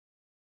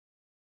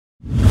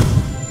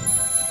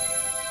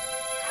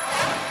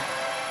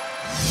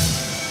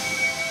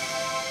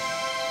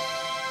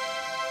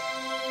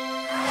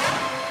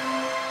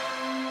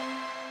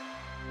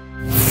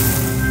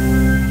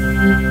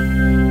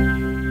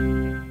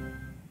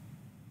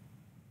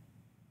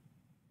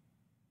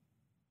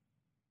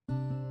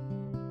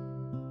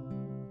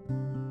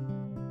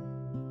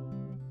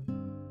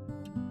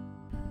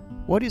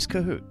What is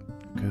Kahoot?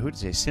 Kahoot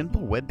is a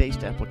simple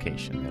web-based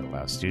application that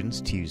allows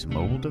students to use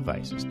mobile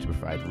devices to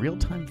provide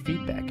real-time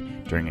feedback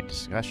during a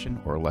discussion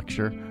or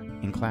lecture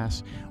in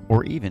class,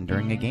 or even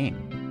during a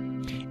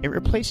game. It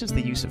replaces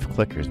the use of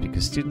clickers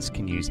because students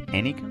can use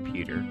any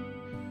computer,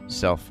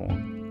 cell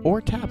phone, or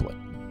tablet.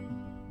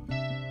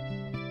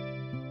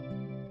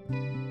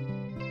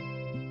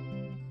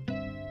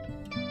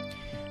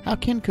 How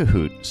can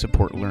Kahoot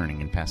support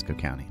learning in Pasco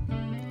County?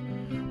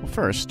 Well,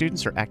 first,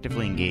 students are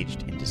actively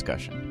engaged in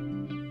discussion.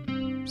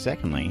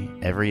 Secondly,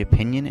 every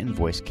opinion and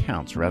voice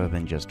counts rather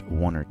than just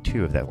one or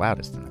two of the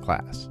loudest in the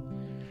class.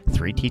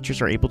 3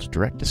 teachers are able to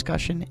direct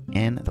discussion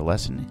and the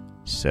lesson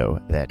so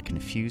that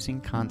confusing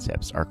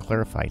concepts are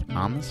clarified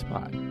on the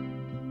spot.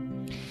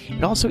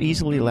 It also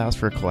easily allows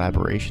for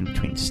collaboration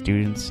between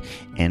students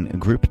and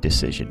group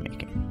decision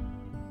making.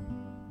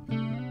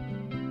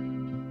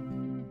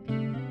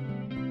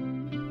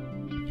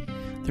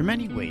 There are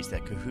many ways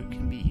that Kahoot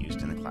can be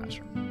used in the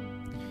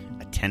classroom.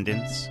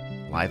 Attendance,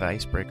 live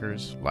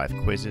icebreakers, live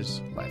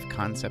quizzes, live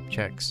concept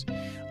checks,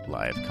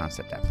 live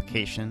concept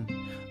application,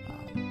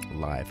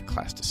 live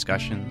class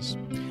discussions,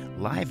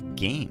 live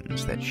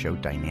games that show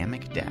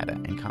dynamic data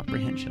and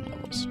comprehension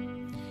levels.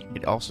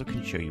 It also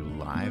can show you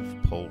live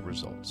poll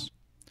results.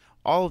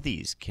 All of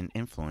these can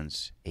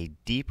influence a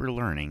deeper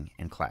learning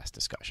and class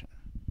discussion.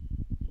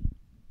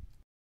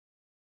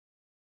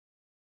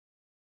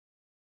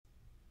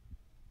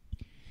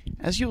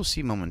 As you will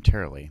see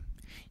momentarily,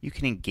 you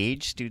can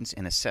engage students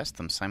and assess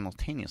them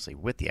simultaneously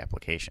with the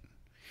application.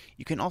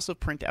 You can also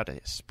print out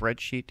a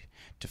spreadsheet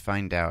to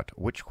find out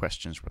which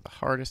questions were the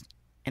hardest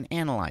and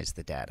analyze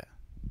the data.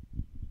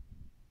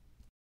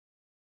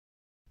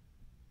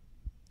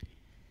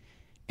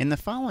 In the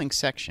following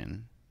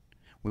section,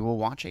 we will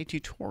watch a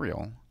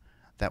tutorial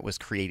that was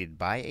created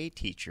by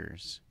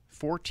teachers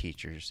for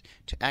teachers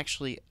to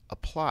actually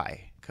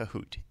apply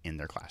Kahoot in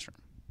their classroom.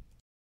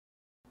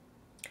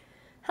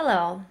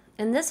 Hello,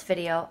 in this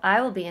video I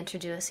will be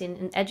introducing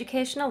an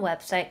educational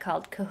website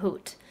called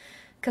Kahoot.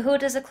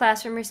 Kahoot is a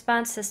classroom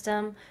response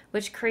system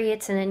which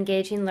creates an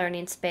engaging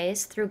learning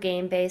space through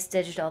game-based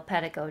digital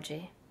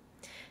pedagogy.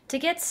 To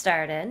get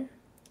started,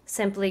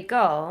 simply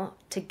go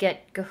to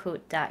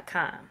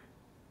getkahoot.com.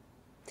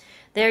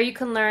 There you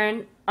can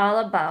learn all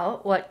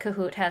about what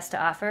Kahoot has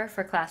to offer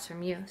for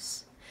classroom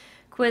use.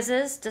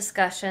 Quizzes,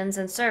 discussions,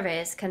 and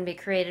surveys can be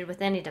created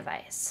with any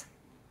device.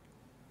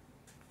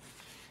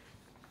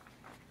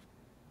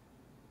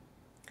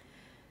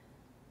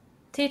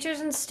 Teachers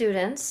and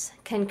students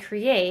can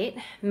create,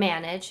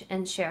 manage,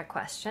 and share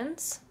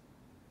questions.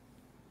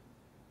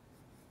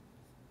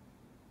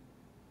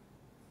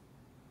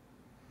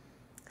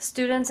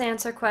 Students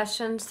answer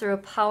questions through a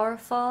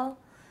powerful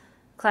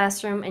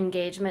classroom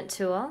engagement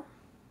tool.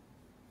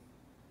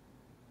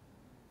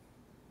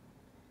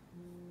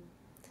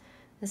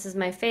 This is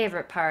my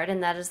favorite part,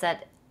 and that is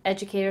that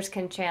educators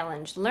can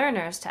challenge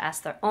learners to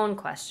ask their own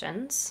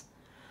questions.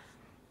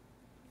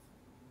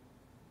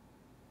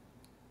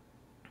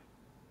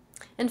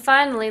 And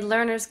finally,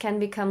 learners can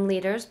become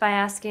leaders by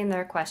asking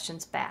their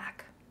questions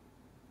back.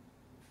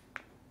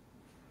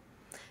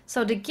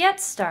 So to get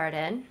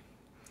started,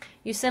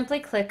 you simply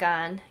click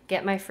on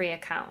Get My Free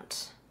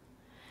Account.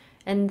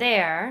 And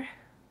there,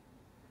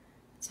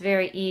 it's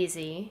very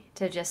easy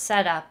to just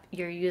set up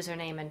your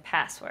username and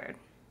password.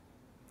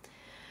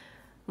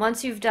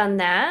 Once you've done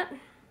that,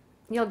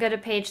 you'll get a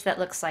page that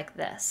looks like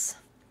this.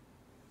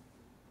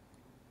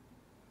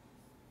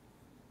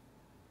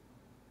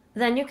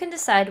 Then you can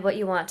decide what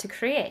you want to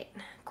create: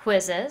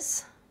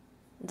 quizzes,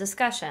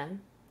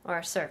 discussion, or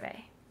a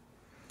survey.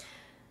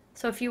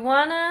 So if you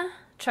want to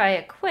try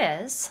a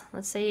quiz,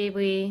 let's say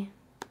we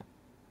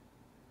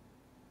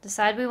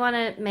decide we want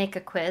to make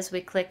a quiz, we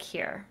click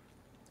here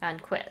on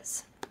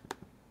quiz.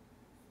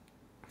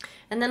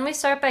 And then we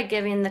start by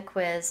giving the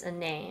quiz a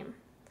name.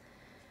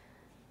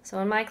 So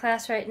in my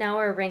class right now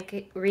we're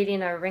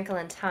reading A Wrinkle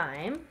in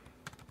Time.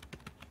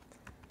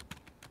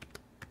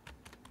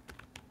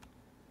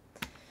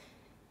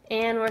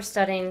 And we're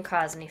studying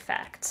cause and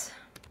effect.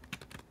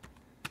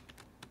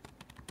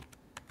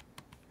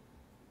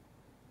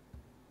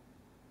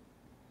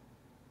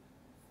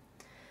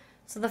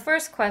 So the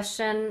first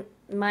question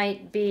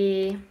might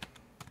be,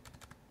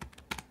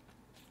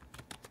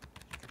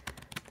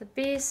 the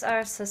bees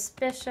are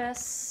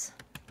suspicious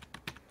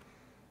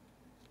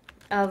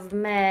of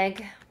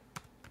Meg,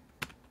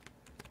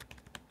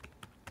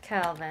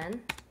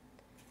 Calvin,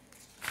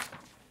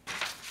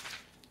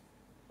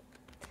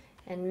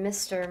 and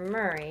Mr.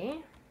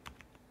 Murray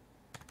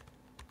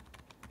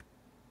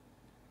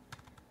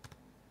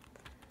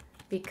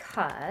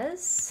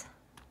because,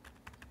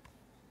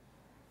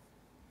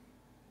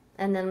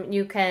 and then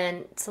you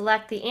can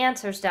select the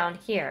answers down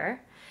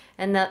here,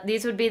 and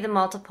these would be the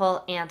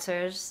multiple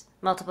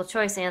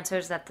choice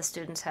answers that the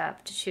students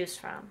have to choose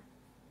from.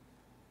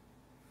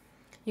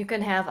 You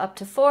can have up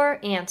to 4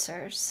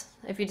 answers.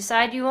 If you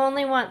decide you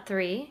only want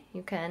 3,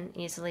 you can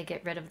easily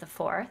get rid of the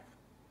 4th.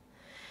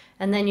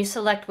 And then you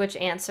select which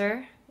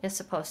answer is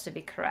supposed to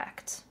be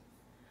correct.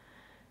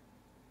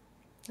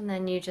 And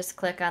then you just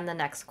click on the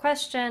next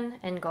question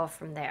and go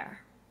from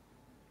there.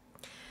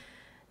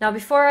 Now,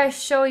 before I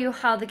show you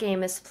how the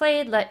game is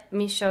played, let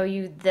me show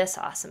you this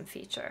awesome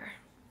feature.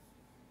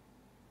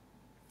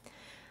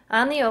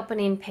 On the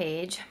opening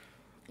page,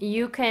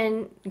 you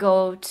can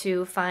go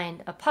to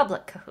find a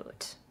public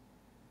Kahoot.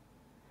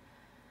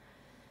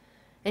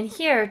 And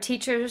here,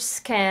 teachers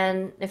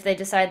can, if they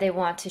decide they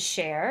want to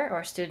share,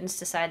 or students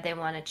decide they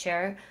want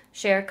to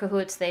share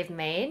Kahoots they've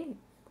made,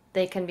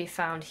 they can be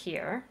found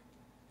here.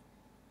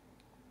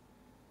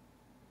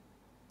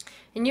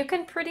 And you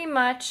can pretty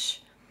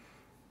much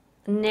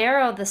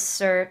narrow the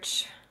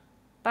search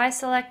by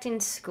selecting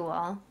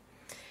school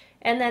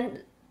and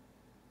then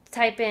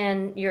type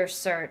in your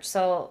search.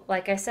 So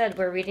like I said,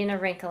 we're reading A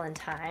Wrinkle in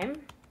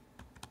Time.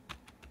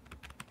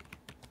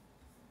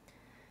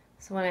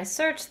 So when I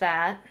search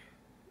that,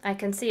 I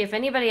can see if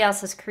anybody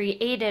else has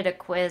created a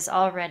quiz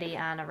already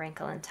on A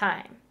Wrinkle in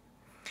Time.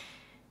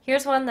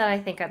 Here's one that I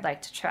think I'd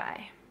like to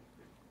try.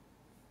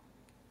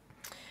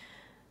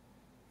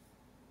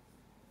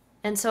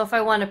 And so if I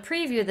want to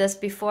preview this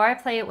before I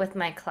play it with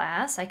my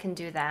class, I can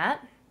do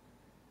that.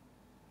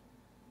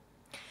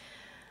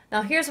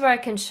 Now here's where I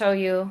can show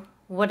you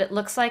what it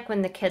looks like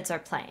when the kids are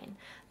playing.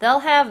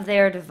 They'll have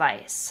their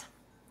device.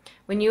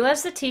 When you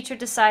as the teacher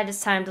decide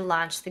it's time to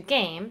launch the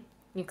game,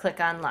 you click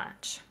on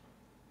Launch.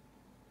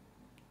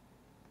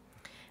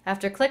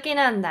 After clicking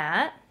on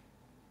that,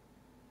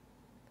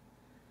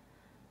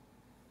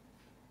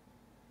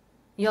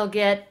 you'll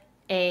get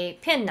a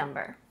PIN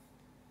number.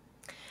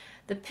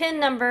 The PIN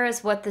number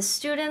is what the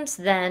students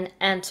then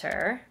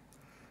enter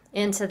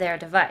into their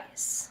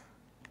device.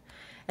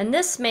 And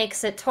this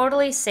makes it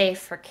totally safe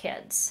for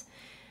kids.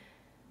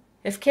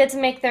 If kids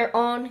make their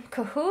own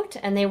Kahoot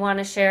and they want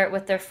to share it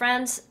with their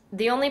friends,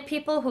 the only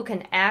people who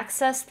can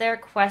access their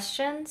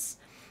questions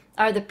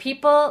are the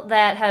people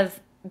that have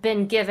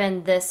been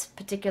given this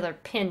particular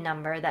PIN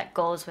number that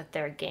goes with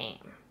their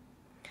game.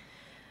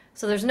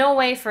 So there's no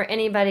way for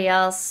anybody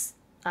else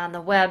on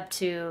the web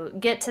to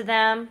get to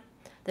them.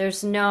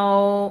 There's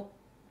no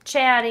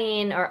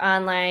chatting or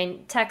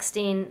online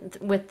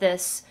texting with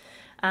this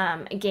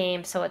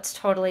game, so it's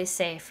totally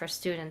safe for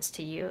students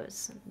to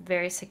use.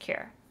 Very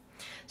secure.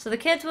 So the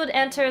kids would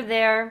enter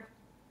their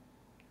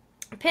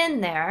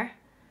PIN there,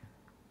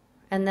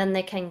 and then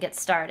they can get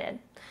started.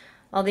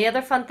 Well, the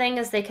other fun thing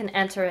is they can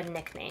enter a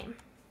nickname.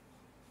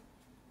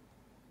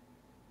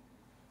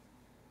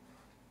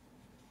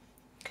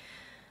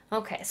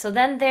 Okay, so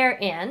then they're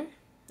in,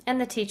 and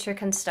the teacher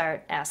can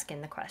start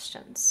asking the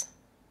questions.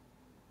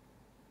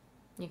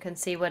 You can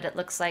see what it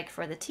looks like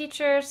for the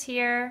teachers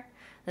here.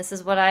 This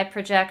is what I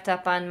project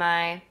up on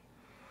my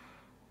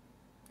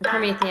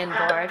Promethean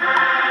board.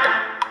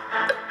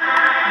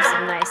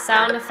 Some nice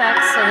sound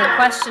effects. So the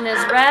question is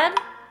read,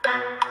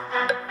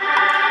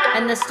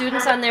 and the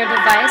students on their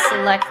device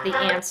select the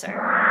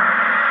answer.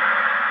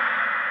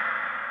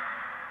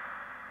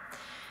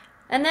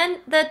 And then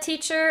the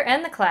teacher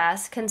and the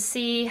class can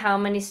see how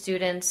many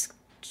students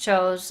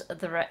chose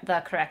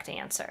the correct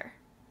answer.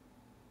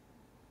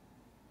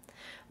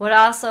 What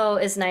also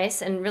is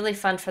nice and really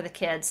fun for the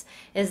kids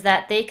is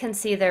that they can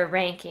see their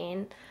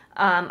ranking.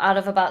 Out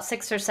of about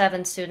 6 or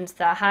 7 students,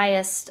 the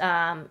highest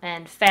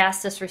and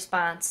fastest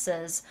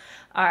responses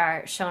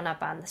are shown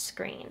up on the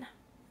screen.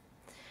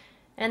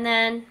 And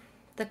then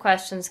the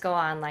questions go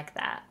on like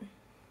that.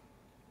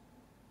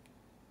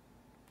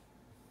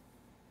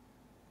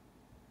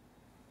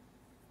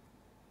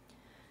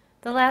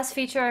 The last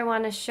feature I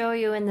want to show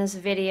you in this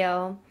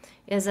video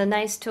is a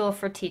nice tool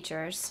for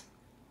teachers.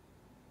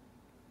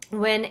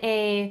 When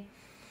a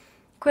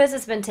quiz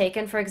has been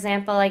taken, for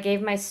example, I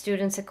gave my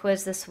students a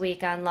quiz this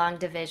week on long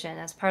division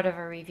as part of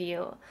a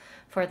review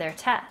for their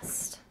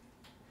test.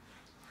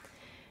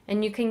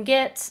 And you can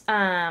get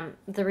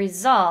the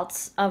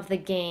results of the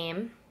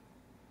game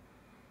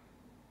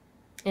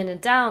in a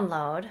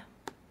download,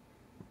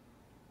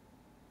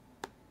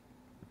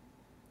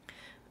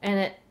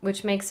 and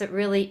which makes it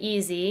really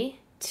easy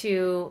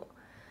to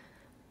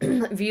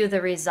view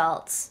the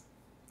results.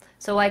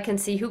 So I can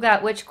see who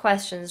got which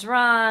questions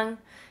wrong,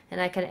 and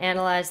I can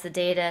analyze the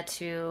data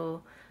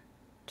to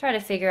try to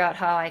figure out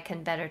how I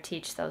can better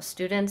teach those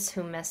students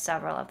who missed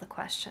several of the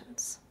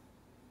questions.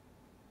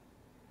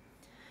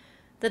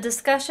 The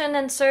discussion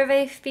and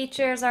survey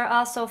features are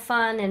also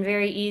fun and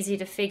very easy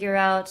to figure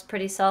out. It's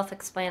pretty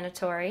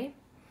self-explanatory.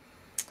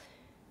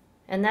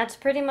 And that's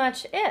pretty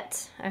much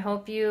it. I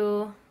hope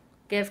you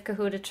give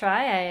Kahoot a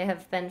try. I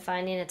have been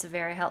finding it's a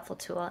very helpful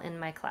tool in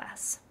my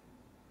class.